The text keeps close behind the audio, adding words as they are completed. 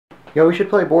Yo, we should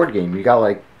play a board game. You got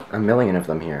like a million of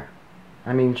them here.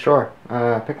 I mean, sure.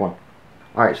 Pick one.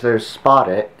 Alright, so there's Spot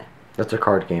It. That's a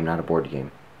card game, not a board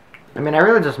game. I mean, I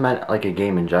really just meant like a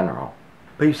game in general.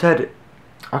 But you said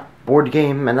a board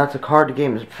game, and that's a card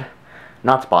game.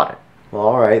 Not Spot It. Well,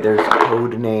 alright, there's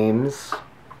Code Names.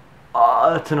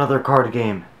 That's another card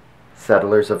game.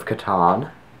 Settlers of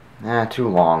Catan. Too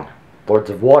long. Lords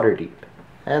of Waterdeep.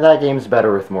 That game's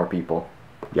better with more people.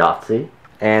 Yahtzee.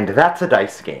 And that's a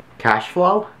dice game.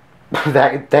 Cashflow?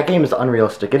 that game is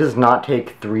unrealistic. It does not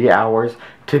take 3 hours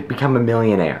to become a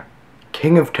millionaire.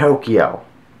 King of Tokyo.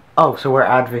 Oh, so we're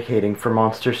advocating for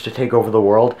monsters to take over the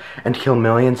world and kill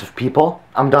millions of people?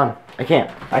 I'm done. I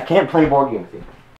can't play board games with you.